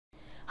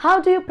How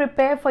do you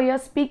prepare for your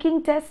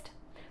speaking test?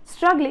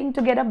 Struggling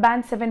to get a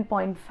band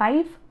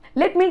 7.5?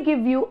 Let me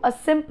give you a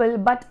simple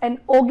but an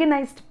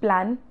organized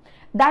plan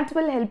that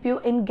will help you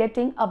in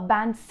getting a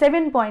band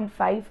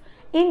 7.5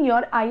 in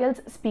your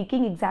IELTS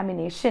speaking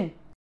examination.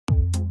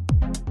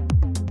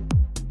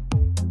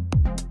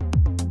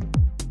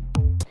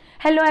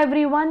 Hello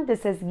everyone,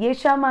 this is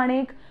Yesha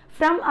Manik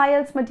from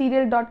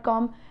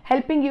IELTSmaterial.com,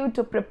 helping you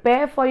to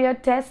prepare for your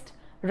test,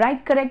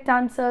 write correct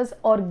answers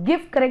or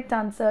give correct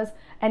answers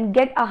and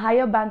get a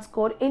higher band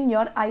score in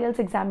your IELTS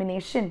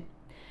examination.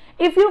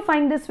 If you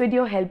find this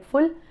video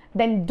helpful,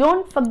 then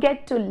don't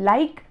forget to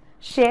like,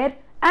 share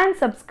and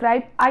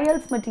subscribe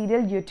IELTS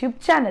Material YouTube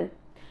channel.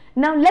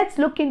 Now let's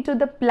look into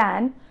the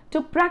plan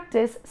to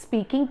practice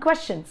speaking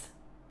questions.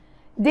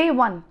 Day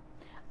 1.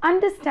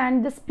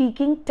 Understand the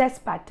speaking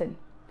test pattern.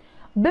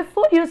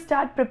 Before you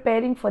start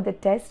preparing for the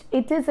test,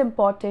 it is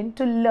important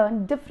to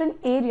learn different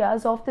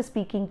areas of the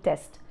speaking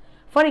test.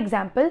 For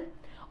example,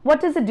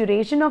 what is the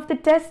duration of the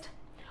test?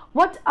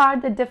 What are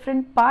the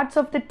different parts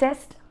of the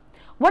test?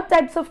 What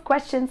types of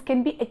questions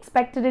can be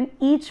expected in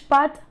each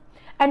part?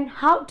 And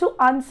how to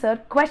answer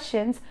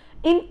questions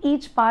in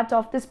each part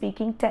of the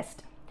speaking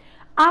test.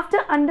 After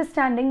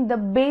understanding the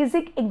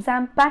basic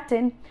exam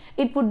pattern,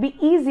 it would be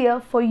easier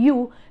for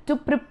you to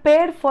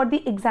prepare for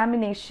the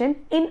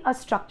examination in a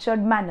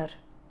structured manner.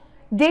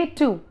 Day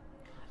 2.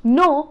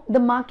 Know the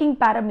marking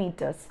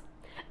parameters.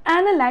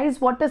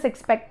 Analyze what is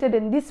expected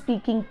in the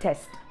speaking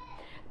test.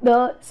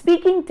 The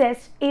speaking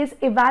test is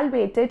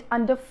evaluated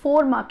under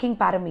 4 marking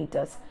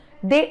parameters.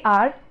 They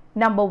are: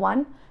 number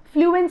 1,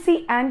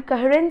 fluency and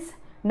coherence;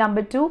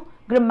 number 2,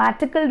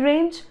 grammatical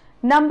range;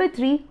 number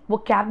 3,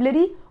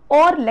 vocabulary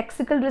or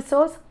lexical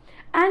resource;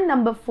 and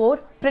number 4,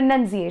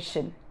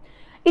 pronunciation.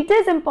 It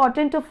is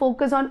important to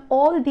focus on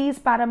all these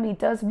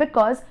parameters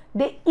because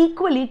they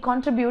equally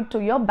contribute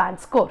to your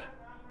band score.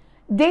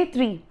 Day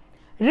 3.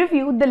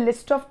 Review the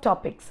list of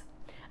topics.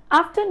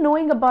 After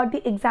knowing about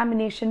the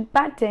examination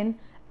pattern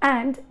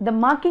and the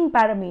marking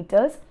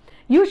parameters,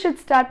 you should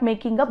start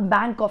making a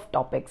bank of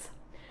topics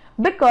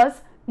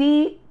because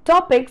the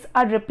topics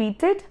are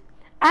repeated,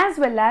 as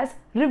well as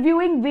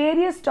reviewing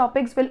various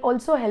topics will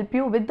also help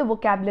you with the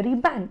vocabulary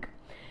bank.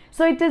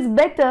 So it is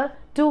better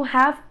to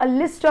have a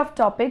list of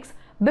topics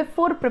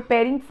before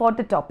preparing for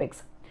the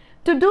topics.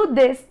 To do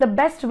this, the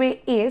best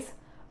way is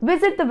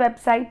visit the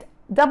website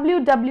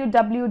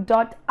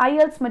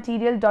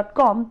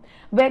www.ieltsmaterial.com,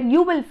 where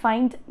you will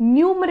find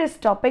numerous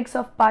topics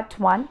of part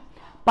 1,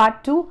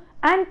 part 2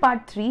 and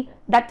part 3,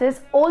 that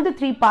is all the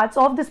 3 parts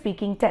of the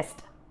speaking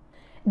test.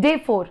 Day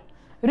 4.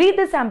 Read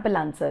the sample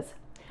answers.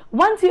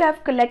 Once you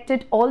have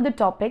collected all the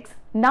topics,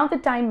 now the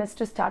time is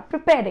to start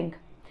preparing.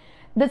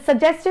 The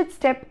suggested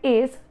step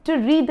is to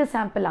read the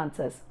sample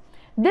answers.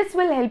 This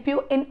will help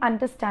you in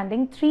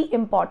understanding 3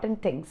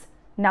 important things.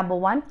 Number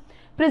 1,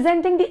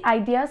 presenting the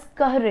ideas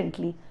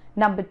coherently.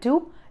 Number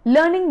 2,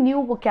 learning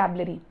new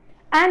vocabulary.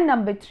 And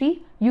number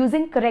 3,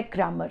 using correct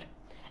grammar.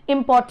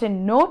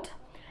 Important note,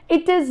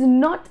 it is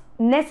not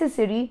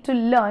necessary to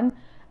learn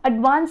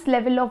advanced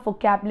level of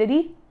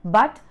vocabulary,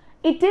 but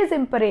it is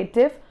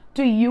imperative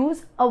to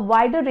use a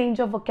wider range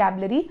of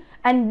vocabulary,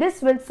 and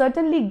this will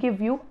certainly give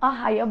you a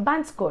higher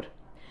band score.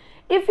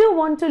 If you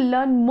want to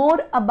learn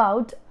more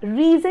about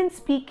recent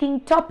speaking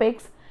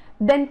topics,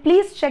 then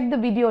please check the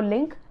video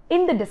link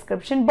in the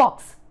description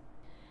box.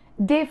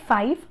 Day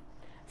 5.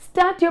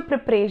 Start your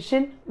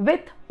preparation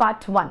with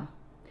part 1.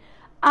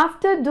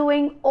 After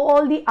doing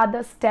all the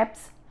other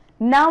steps,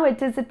 now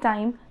it is the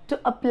time to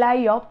apply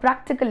your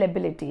practical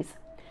abilities.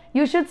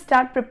 You should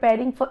start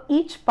preparing for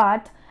each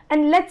part,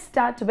 and let's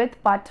start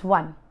with part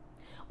 1.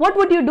 What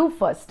would you do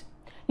first?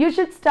 You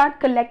should start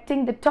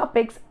collecting the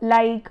topics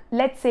like,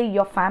 let's say,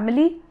 your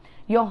family,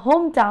 your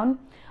hometown,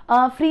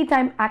 free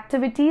time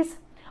activities,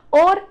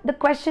 or the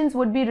questions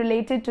would be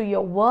related to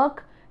your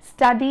work,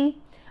 study,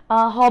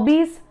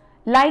 hobbies,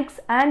 likes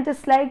and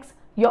dislikes,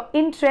 your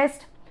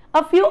interest,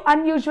 a few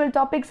unusual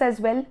topics as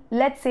well,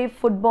 let's say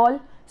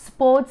football,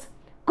 sports,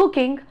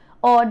 cooking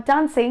or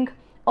dancing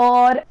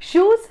or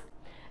shoes.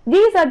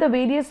 These are the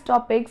various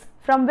topics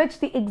from which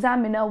the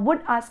examiner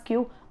would ask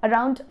you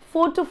around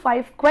 4 to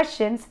 5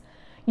 questions.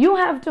 You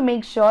have to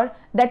make sure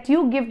that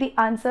you give the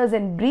answers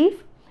in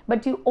brief,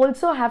 but you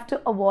also have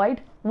to avoid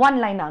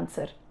one-line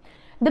answer.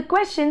 The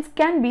questions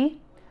can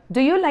be: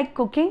 do you like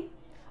cooking?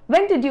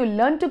 When did you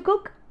learn to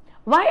cook?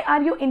 Why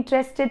are you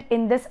interested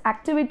in this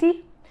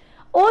activity?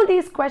 All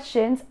these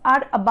questions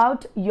are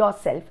about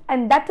yourself,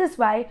 and that is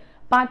why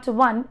part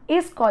 1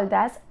 is called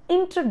as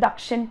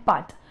introduction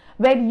part,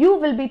 where you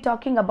will be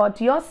talking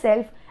about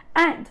yourself,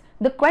 and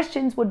the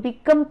questions would be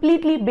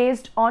completely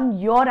based on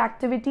your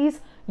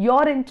activities,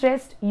 your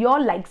interest, your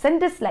likes and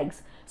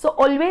dislikes. So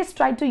always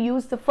try to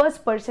use the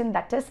first person,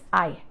 that is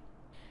I.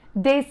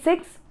 Day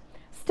 6.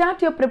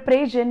 Start your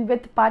preparation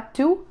with part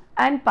 2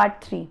 and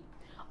part 3.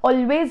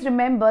 Always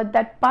remember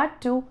that part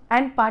 2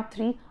 and part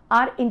 3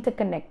 are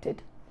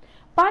interconnected.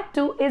 Part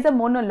 2 is a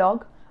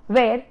monologue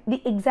where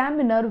the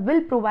examiner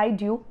will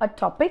provide you a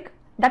topic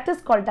that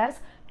is called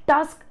as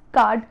task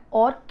card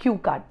or cue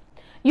card.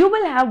 You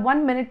will have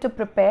 1 minute to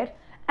prepare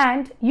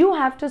and you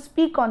have to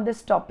speak on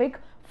this topic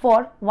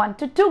for 1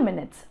 to 2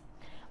 minutes.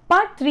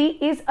 Part 3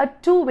 is a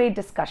two-way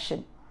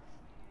discussion.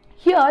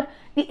 Here,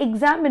 the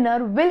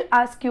examiner will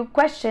ask you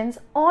questions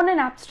on an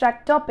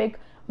abstract topic,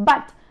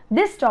 but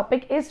this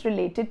topic is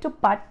related to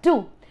part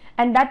 2,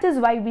 and that is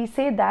why we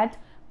say that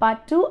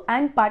part 2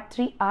 and part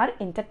 3 are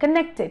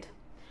interconnected.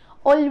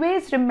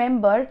 Always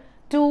remember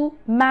to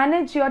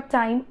manage your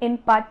time in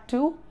part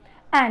 2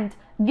 and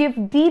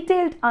give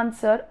detailed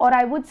answer, or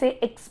I would say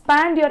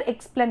expand your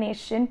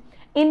explanation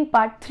in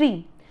part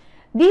 3.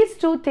 These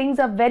two things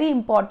are very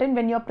important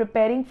when you are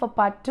preparing for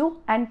part 2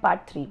 and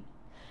part 3.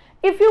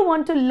 If you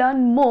want to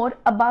learn more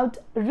about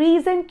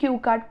recent cue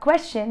card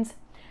questions,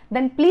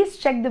 then please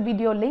check the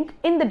video link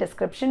in the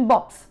description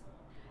box.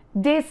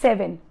 Day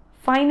 7.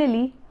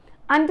 Finally,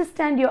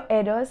 understand your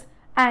errors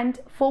and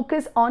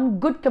focus on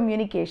good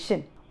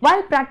communication.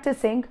 While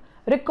practicing,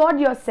 record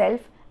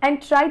yourself and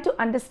try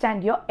to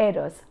understand your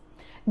errors.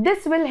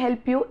 This will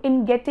help you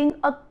in getting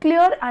a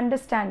clear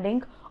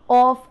understanding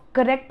of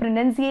correct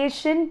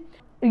pronunciation,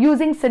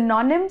 using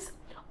synonyms,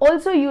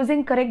 also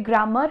using correct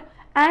grammar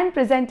and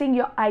presenting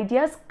your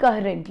ideas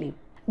coherently.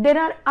 There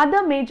are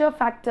other major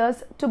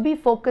factors to be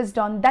focused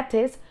on, that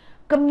is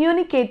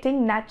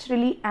communicating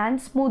naturally and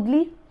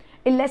smoothly,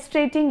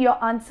 illustrating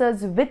your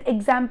answers with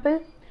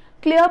example,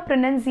 clear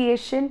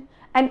pronunciation,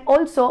 and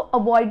also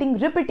avoiding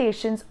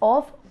repetitions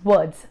of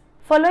words.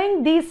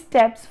 Following these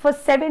steps for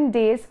 7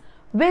 days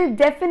will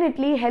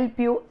definitely help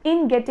you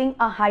in getting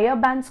a higher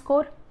band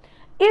score.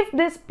 If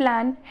this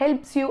plan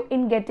helps you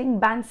in getting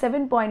band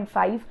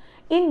 7.5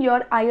 in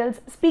your IELTS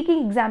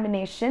speaking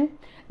examination,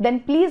 then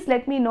please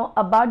let me know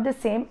about the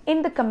same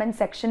in the comment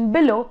section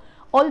below.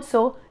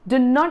 Also, do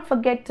not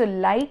forget to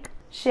like,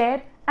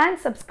 share and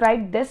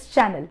subscribe this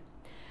channel.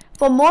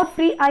 For more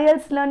free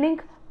IELTS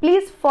learning,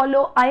 please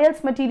follow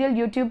IELTS Material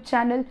YouTube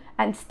channel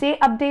and stay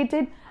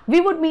updated.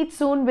 We would meet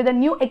soon with a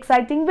new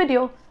exciting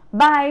video.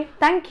 Bye.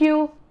 Thank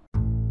you.